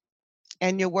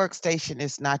 And your workstation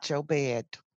is not your bed.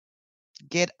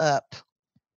 Get up.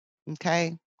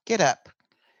 Okay? Get up.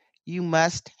 You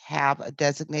must have a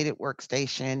designated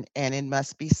workstation, and it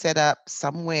must be set up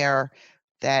somewhere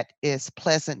that is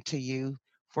pleasant to you.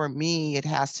 For me, it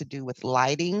has to do with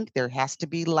lighting. There has to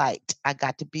be light. I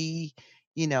got to be,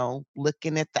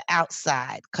 looking at the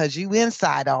outside because you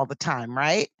inside all the time,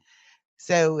 right?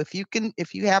 So if you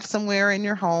have somewhere in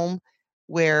your home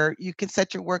where you can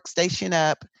set your workstation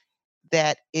up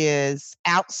that is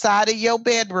outside of your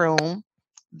bedroom,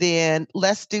 then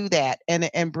let's do that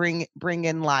and bring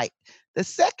in light. The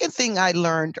second thing I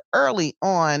learned early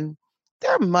on,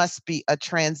 there must be a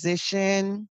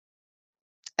transition.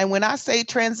 And when I say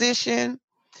transition,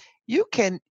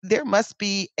 there must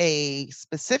be a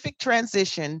specific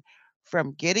transition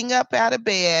from getting up out of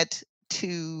bed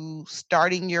to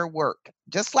starting your work,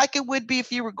 just like it would be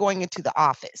if you were going into the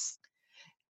office.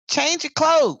 Change your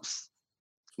clothes.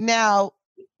 Now,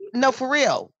 no, for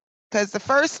real. Because the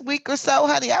first week or so,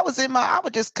 honey, I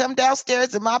would just come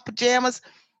downstairs in my pajamas.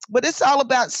 But it's all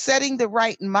about setting the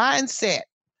right mindset.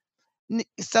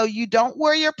 So you don't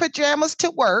wear your pajamas to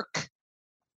work,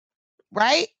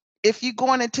 right? If you're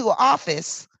going into an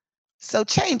office, so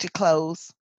change your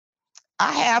clothes.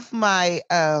 I have my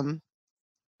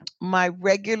my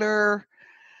regular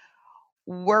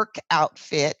work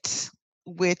outfit,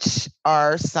 which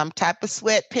are some type of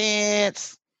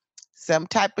sweatpants, some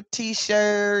type of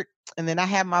t-shirt, and then I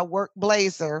have my work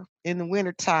blazer in the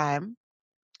wintertime,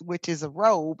 which is a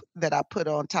robe that I put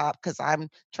on top because I'm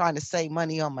trying to save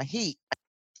money on my heat.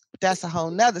 But that's a whole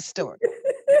nother story.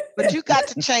 But you got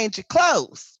to change your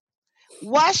clothes.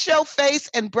 Wash your face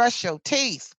and brush your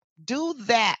teeth. Do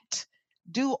that.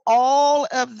 Do all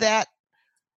of that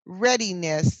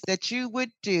readiness that you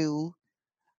would do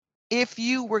if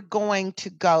you were going to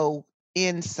go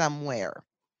in somewhere.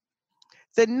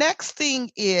 The next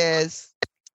thing is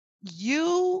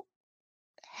you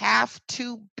have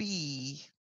to be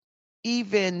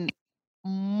even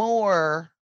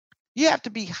more, you have to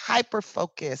be hyper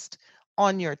focused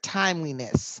on your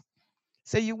timeliness.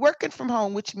 So you're working from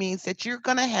home, which means that you're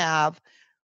going to have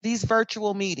these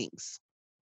virtual meetings.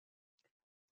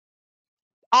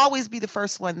 Always be the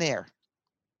first one there.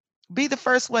 Be the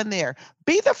first one there.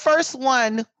 Be the first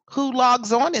one who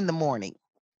logs on in the morning.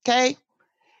 Okay.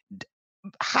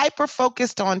 Hyper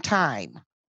focused on time,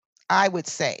 I would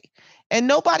say. And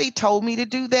nobody told me to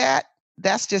do that.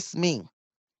 That's just me.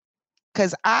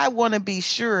 Because I want to be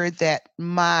sure that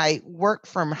my work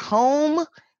from home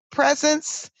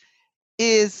presence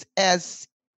is as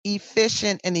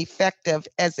efficient and effective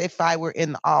as if I were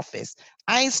in the office.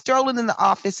 I ain't strolling in the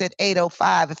office at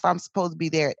 8:05 if I'm supposed to be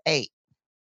there at 8.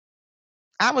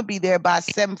 I'm going to be there by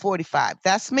 7:45.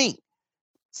 That's me.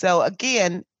 So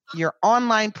again, your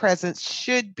online presence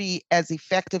should be as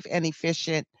effective and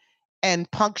efficient and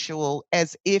punctual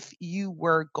as if you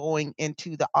were going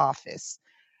into the office.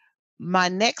 My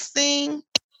next thing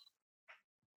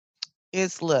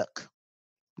is look.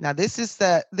 Now this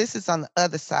is on the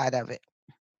other side of it.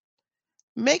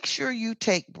 Make sure you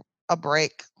take a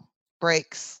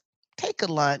breaks, take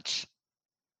a lunch.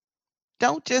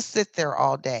 Don't just sit there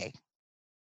all day.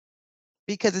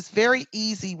 Because it's very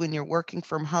easy when you're working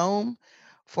from home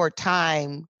for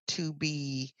time to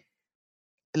be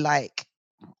like,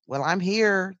 well, I'm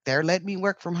here. They're letting me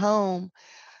work from home.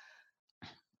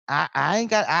 I ain't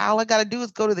got, all I got to do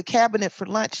is go to the cabinet for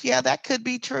lunch. Yeah, that could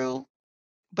be true,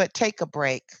 but take a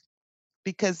break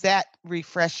because that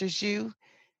refreshes you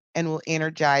and will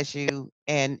energize you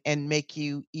and make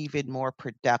you even more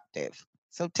productive.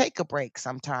 So take a break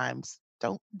sometimes.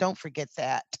 Don't forget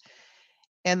that.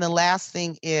 And the last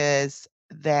thing is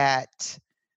that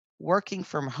working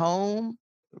from home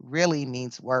really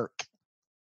means work.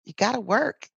 You got to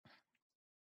work.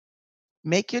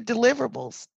 Make your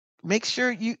deliverables. Make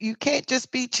sure you can't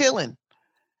just be chilling.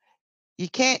 You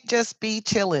can't just be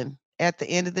chilling at the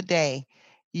end of the day.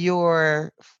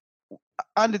 You're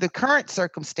under the current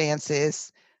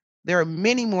circumstances, there are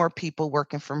many more people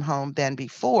working from home than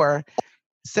before.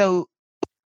 So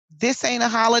this ain't a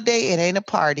holiday, it ain't a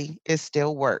party, it's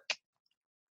still work.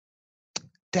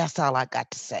 That's all I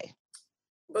got to say.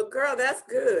 But girl, that's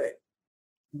good.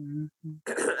 Mhm.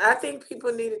 I think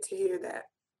people needed to hear that.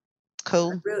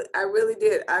 Cool. I really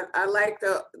did. I like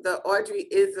the Audrey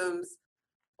isms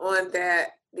on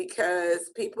that because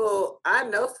people, I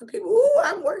know some people, ooh,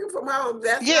 I'm working from home.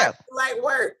 That's Yeah. not like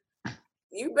work.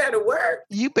 You better work.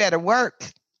 You better work.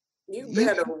 You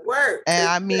better work. And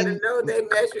I You better mean, know they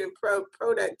measuring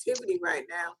productivity right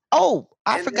now. oh,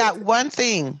 I And forgot this- one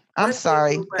thing. I'm one thing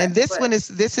sorry. was what? And this What? one is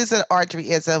an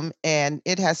Audreyism and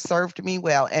it has served me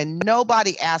well. And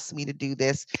nobody asked me to do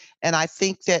this. And I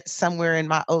think that somewhere in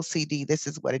my OCD, this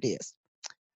is what it is.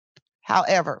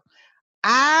 However,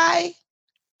 I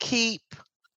keep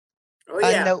Oh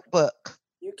a yeah, notebook.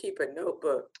 you keep a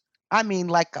notebook. I mean,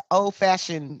 like an old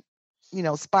fashioned,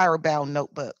 spiral bound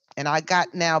notebook. And I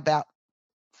got now about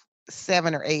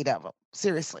 7 or 8 of them.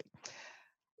 Seriously.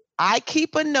 I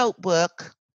keep a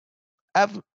notebook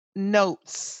of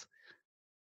notes.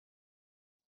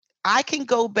 I can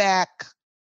go back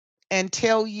and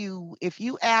tell you if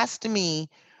you asked me,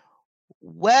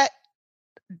 what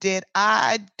did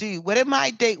I do? What did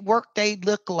my work day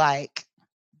look like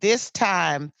this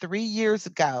time 3 years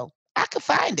ago? I could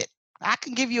find it. I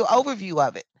can give you an overview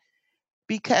of it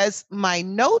because my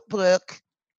notebook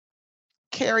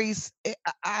carries.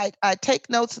 I take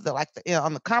notes of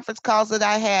on the conference calls that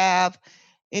I have,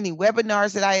 any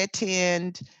webinars that I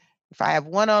attend, if I have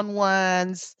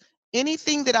one-on-ones,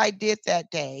 anything that I did that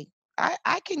day.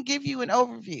 I can give you an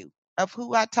overview of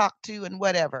who I talked to and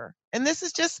whatever. And this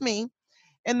is just me.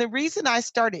 And the reason I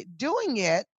started doing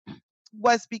it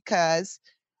was because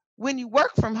when you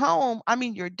work from home, I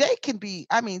mean, your day can be,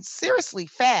 seriously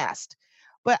fast.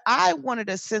 But I wanted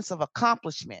a sense of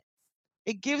accomplishment.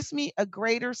 It gives me a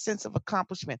greater sense of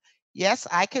accomplishment. Yes,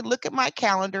 I can look at my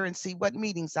calendar and see what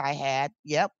meetings I had.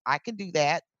 Yep, I can do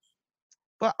that.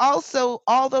 But also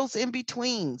all those in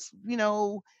betweens,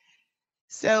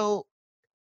 So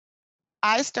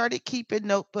I started keeping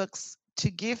notebooks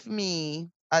to give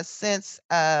me a sense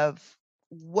of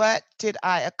what did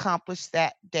I accomplish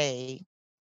that day.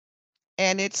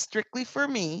 And it's strictly for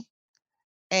me.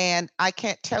 And I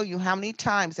can't tell you how many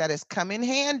times that has come in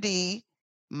handy,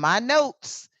 my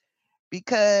notes,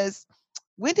 because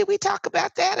when did we talk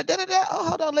about that? Oh,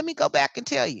 hold on. Let me go back and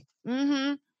tell you.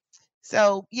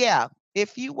 So, yeah,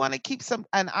 if you want to keep some,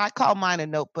 and I call mine a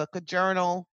notebook, a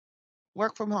journal,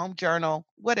 work from home journal,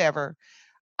 whatever.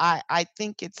 I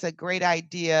think it's a great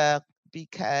idea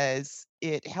because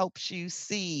it helps you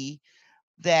see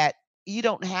that you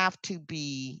don't have to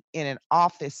be in an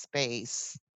office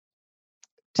space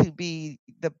to be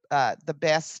the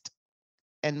best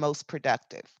and most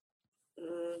productive.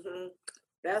 Mm-hmm.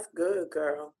 That's good,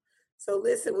 girl. So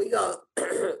listen, we gonna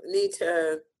need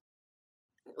to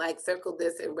like circle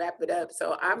this and wrap it up.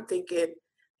 So I'm thinking,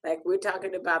 like, we're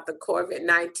talking about the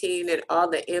COVID-19 and all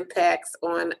the impacts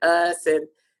on us and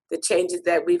the changes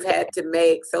that we've had to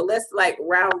make. So let's like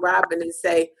round robin and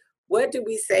say, what do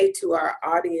we say to our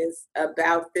audience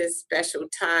about this special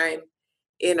time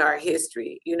in our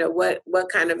history? You know, what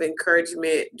kind of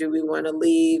encouragement do we want to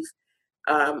leave,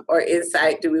 or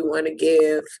insight do we want to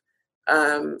give?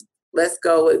 Let's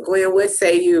go with Gwen. What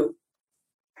say you?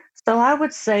 So I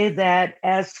would say that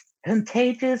as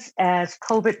contagious as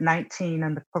COVID-19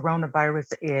 and the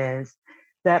coronavirus is,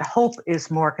 that hope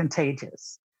is more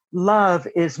contagious. Love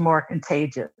is more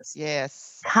contagious.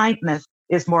 Yes. Kindness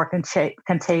is more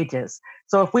contagious.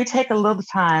 So if we take a little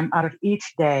time out of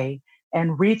each day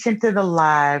and reach into the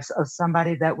lives of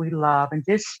somebody that we love and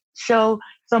just show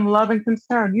some love and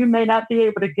concern, you may not be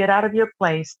able to get out of your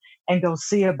place and go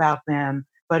see about them,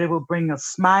 but it will bring a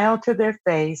smile to their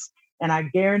face. And I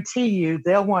guarantee you,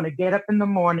 they'll want to get up in the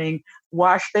morning,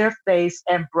 wash their face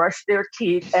and brush their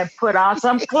teeth and put on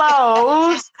some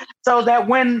clothes so that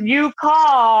when you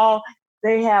call,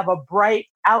 they have a bright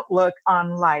outlook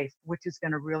on life, which is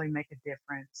going to really make a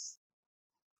difference.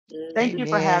 Thank you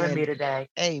for having me today.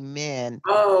 Amen.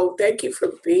 Oh, thank you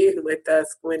for being with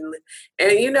us, Gwendolyn.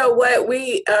 And you know what?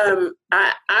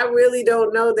 I really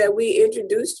don't know that we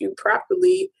introduced you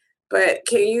properly. But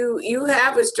you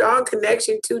have a strong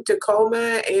connection to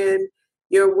Tacoma and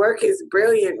your work is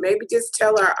brilliant. Maybe just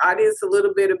tell our audience a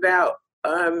little bit about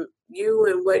you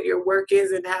and what your work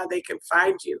is and how they can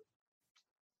find you.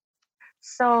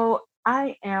 So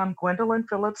I am Gwendolyn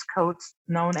Phillips Coates,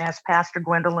 known as Pastor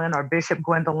Gwendolyn or Bishop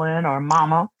Gwendolyn or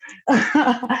Mama.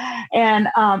 And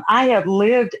I have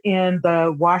lived in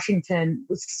the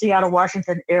Seattle,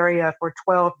 Washington area for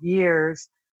 12 years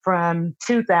from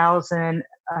 2000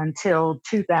 until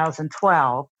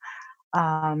 2012.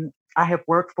 I have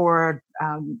worked for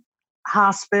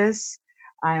hospice.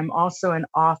 I am also an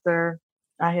author.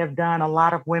 I have done a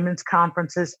lot of women's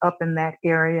conferences up in that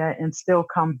area and still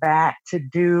come back to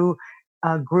do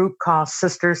a group called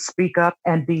Sisters Speak Up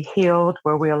and Be Healed,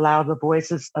 where we allow the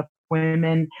voices of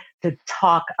women to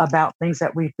talk about things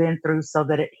that we've been through so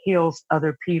that it heals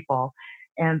other people.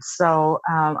 And so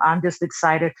I'm just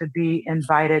excited to be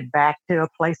invited back to a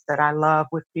place that I love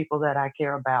with people that I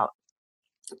care about.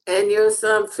 And your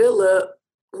son, Philip,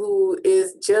 who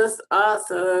is just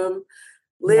awesome,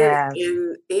 lives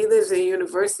in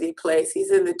University Place. He's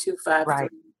in the 253.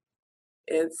 Right.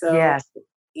 And so,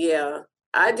 yeah,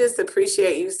 I just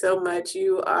appreciate you so much.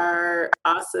 You are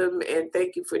awesome. And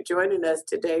thank you for joining us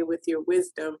today with your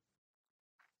wisdom.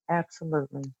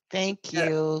 Absolutely. Thank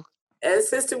you. And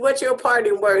sister, what's your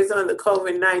parting words on the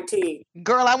COVID-19?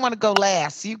 Girl, I want to go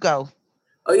last. You go.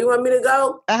 Oh, you want me to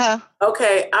go? Uh-huh.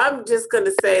 Okay, I'm just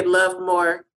gonna say love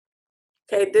more.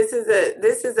 Okay, this is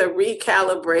a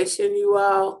recalibration, you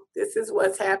all. This is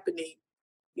what's happening.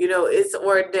 You know, it's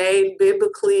ordained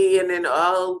biblically and in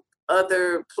all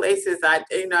other places. I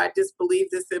just believe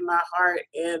this in my heart,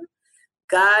 and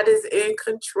God is in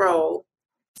control.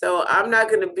 So I'm not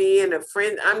going to be in a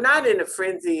frenzy. I'm not in a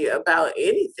frenzy about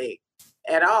anything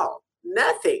at all.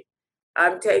 Nothing.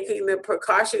 I'm taking the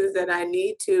precautions that I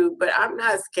need to, but I'm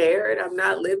not scared. I'm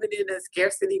not living in a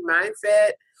scarcity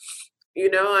mindset. You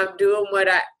know, I'm doing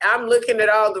I'm looking at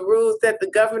all the rules that the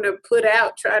governor put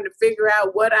out, trying to figure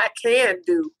out what I can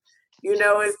do, you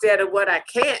know, instead of what I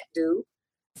can't do.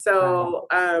 So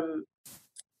I'm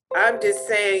just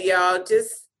saying, y'all,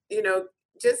 just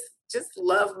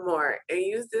love more and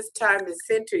use this time to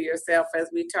center yourself, as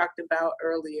we talked about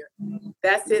earlier.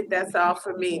 That's it. That's all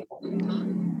for me.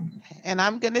 And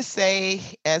I'm going to say,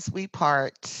 as we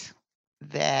part,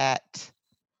 that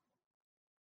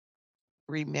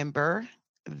remember,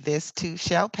 this too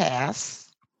shall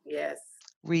pass. Yes.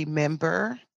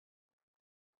 Remember,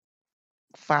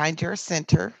 find your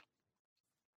center.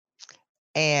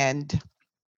 And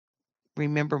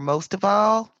remember, most of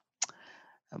all,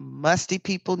 musty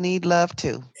people need love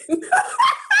too.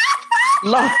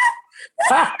 Love.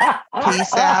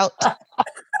 Peace out. Drop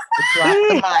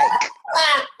the mic.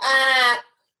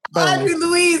 Audrey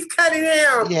Louise, cut it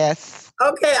down. Yes.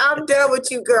 Okay, I'm done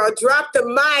with you, girl. Drop the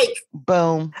mic.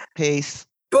 Boom. Peace.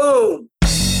 Boom.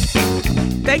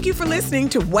 Thank you for listening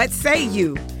to What Say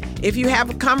You? If you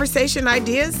have conversation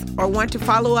ideas or want to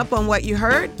follow up on what you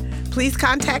heard, please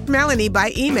contact Melanie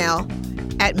by email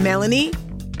at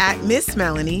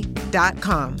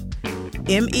melanie@missmelanie.com.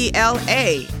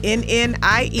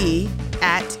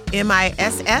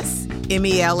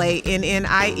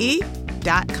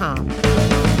 MELANnie@MISSMELANNIE.com.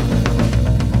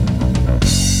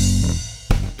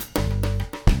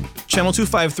 Channel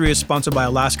 253 is sponsored by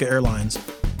Alaska Airlines.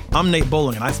 I'm Nate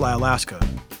Bowling and I fly Alaska.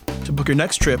 To To book your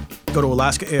next trip, go to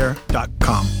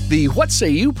alaskaair.com. The What Say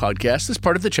You podcast is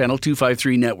part of the Channel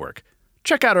 253 network.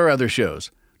 Check out our other shows: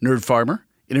 Nerd Farmer,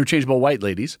 Interchangeable White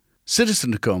Ladies,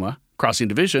 Citizen Tacoma, Crossing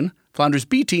Division, Flounders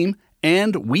B Team,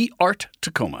 and We Art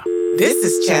Tacoma. This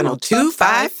is Channel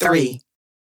 253.